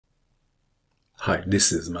Hi,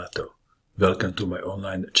 this is Mato. Welcome to my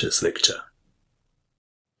online chess lecture.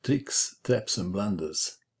 Tricks, traps and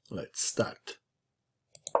blunders. Let's start.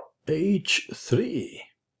 H3,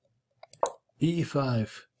 E5,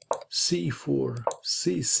 C4,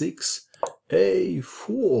 C6,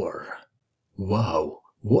 A4. Wow,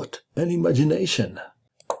 what an imagination!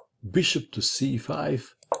 Bishop to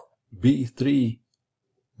C5, B3,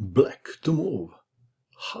 black to move.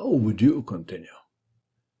 How would you continue?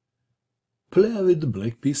 Player with the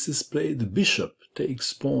black pieces played bishop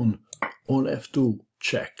takes pawn on f2,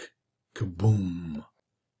 check, kaboom.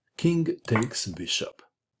 King takes bishop.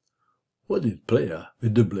 What did player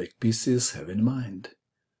with the black pieces have in mind?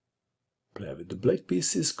 Player with the black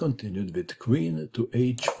pieces continued with queen to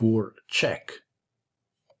h4, check,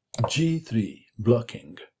 g3,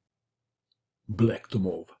 blocking. Black to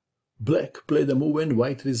move. Black played a move and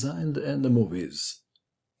white resigned, and the move is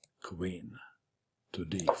queen to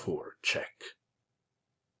d4, check.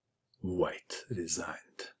 White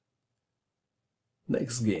resigned.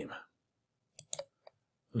 Next game.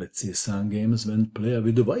 Let's see some games when player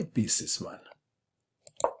with the white pieces won.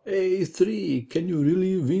 A3, can you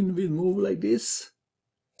really win with move like this?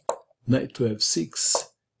 Knight to f6,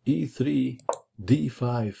 e3,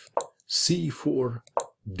 d5, c4,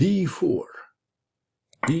 d4.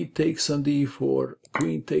 E takes on d4,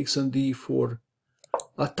 queen takes on d4,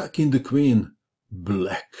 attacking the queen.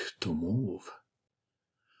 Black to move.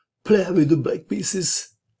 Player with the black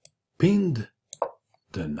pieces pinned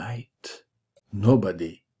the knight.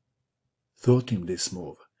 Nobody thought him this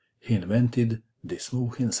move. He invented this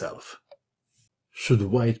move himself. Should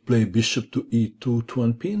white play bishop to e2 to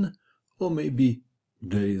unpin? Or maybe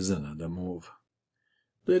there is another move.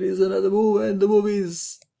 There is another move, and the move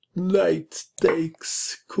is knight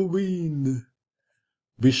takes queen.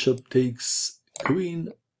 Bishop takes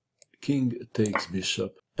queen. King takes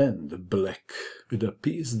bishop, and black with a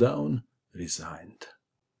piece down resigned.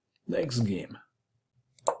 Next game.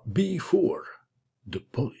 B4, the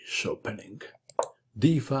Polish opening.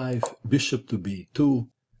 D5, bishop to B2,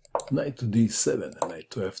 knight to D7, knight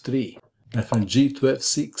to F3, knight from G to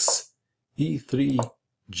F6, E3,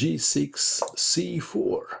 G6,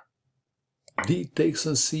 C4. D takes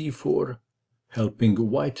on C4, helping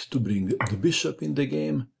white to bring the bishop in the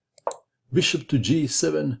game. Bishop to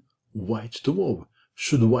G7, white to move.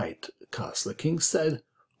 Should white castle kingside,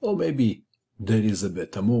 or maybe there is a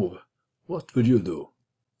better move? What would you do?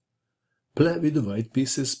 Player with the white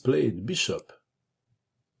pieces played bishop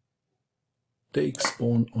takes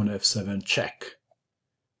pawn on f7, check.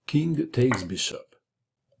 King takes bishop.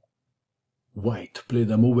 White played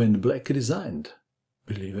a move and black resigned.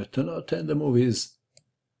 Believe it or not, and the move is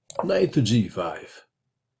knight to g5.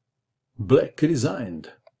 Black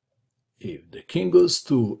resigned. If the king goes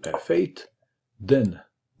to f8, then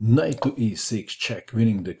knight to e6, check,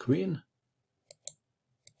 winning the queen.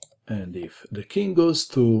 And if the king goes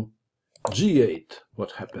to g8,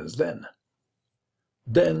 what happens then?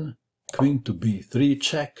 Then queen to b3,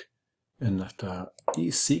 check, and after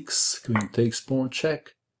e6, queen takes pawn,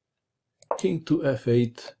 check, king to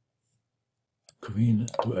f8, queen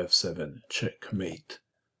to f7, checkmate.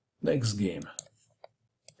 Next game.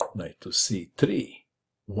 Knight to c3.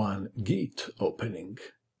 One gate opening.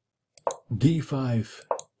 D5,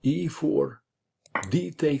 E4,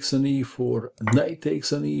 D takes on E4, knight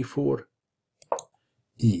takes on E4,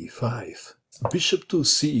 E5, bishop to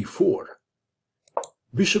C4,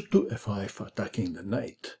 bishop to F5 attacking the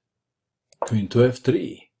knight, queen to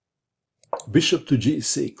F3, bishop to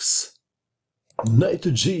G6, knight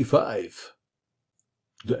to G5.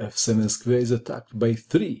 The F7 square is attacked by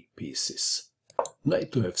 3 pieces,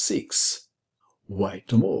 knight to F6. White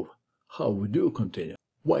to move. How would you continue?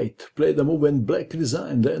 White played a move and black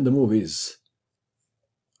resigned, and the move is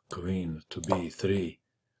queen to b3.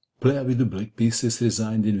 Player with the black pieces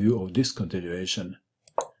resigned in view of this continuation.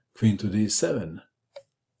 Queen to d7.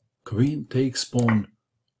 Queen takes pawn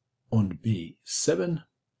on b7,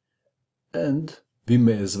 and we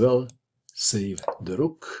may as well save the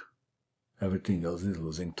rook. Everything else is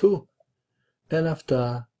losing too. And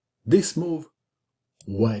after this move,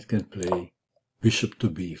 white can play bishop to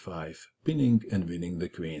b5, pinning and winning the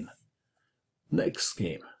queen. Next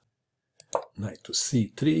game. Knight to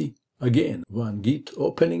c3, again one gate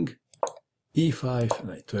opening. e5,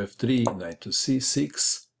 knight to f3, knight to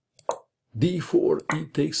c6, d4, e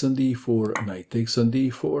takes on d4, knight takes on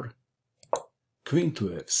d4, queen to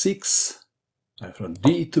f6, knight from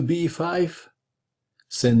d to b5,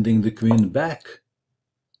 sending the queen back,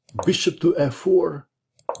 bishop to f4,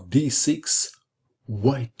 d6,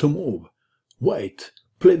 white to move. White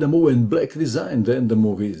played the move and black resigned, and the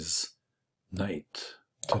move is knight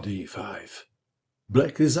to d5.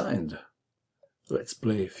 Black resigned. Let's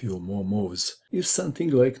play a few more moves. If something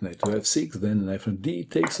like knight to f6, then knight from d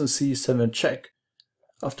takes on c7 check.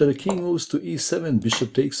 After the king moves to e7,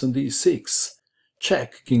 bishop takes on d6.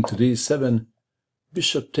 Check, king to d7,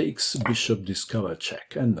 bishop takes, bishop discover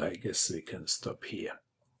check. And I guess we can stop here.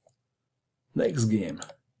 Next game.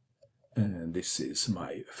 And this is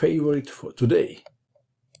my favorite for today.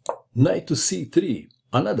 Knight to c3,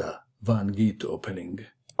 another Van Geet opening.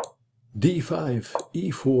 d5,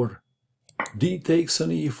 e4, d takes on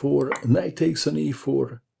e4, knight takes on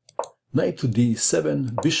e4, knight to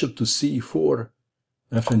d7, bishop to c4,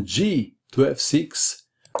 and from g to f6,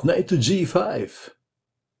 knight to g5,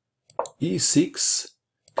 e6,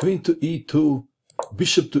 queen to e2,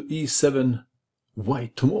 bishop to e7,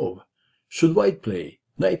 white to move. Should white play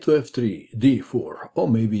knight to f3, d4, or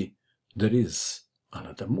maybe there is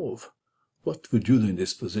another move? What would you do in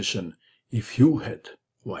this position if you had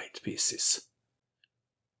white pieces?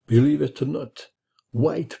 Believe it or not,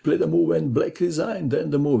 white played a move and black resigned,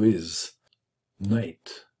 and the move is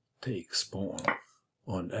knight takes pawn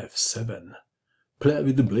on f7. Player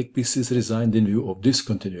with the black pieces resigned in view of this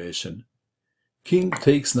continuation. King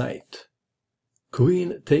takes knight.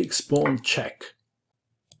 Queen takes pawn check.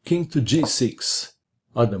 King to g6.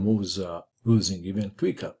 Other moves are losing even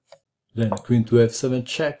quicker. Then queen to f7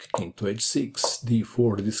 check, king to h6,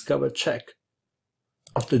 d4 discover check.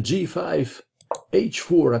 After g5,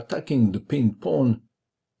 h4 attacking the pinned pawn,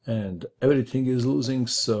 and everything is losing,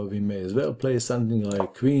 so we may as well play something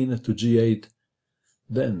like queen to g8,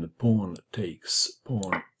 then pawn takes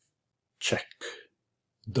pawn check,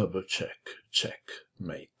 double check,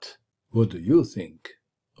 checkmate. What do you think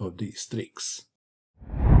of these tricks?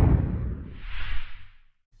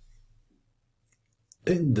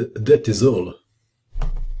 And that is all.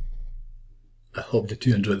 I hope that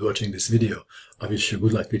you enjoyed watching this video. I wish you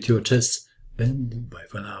good luck with your chess, and bye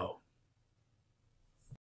for now.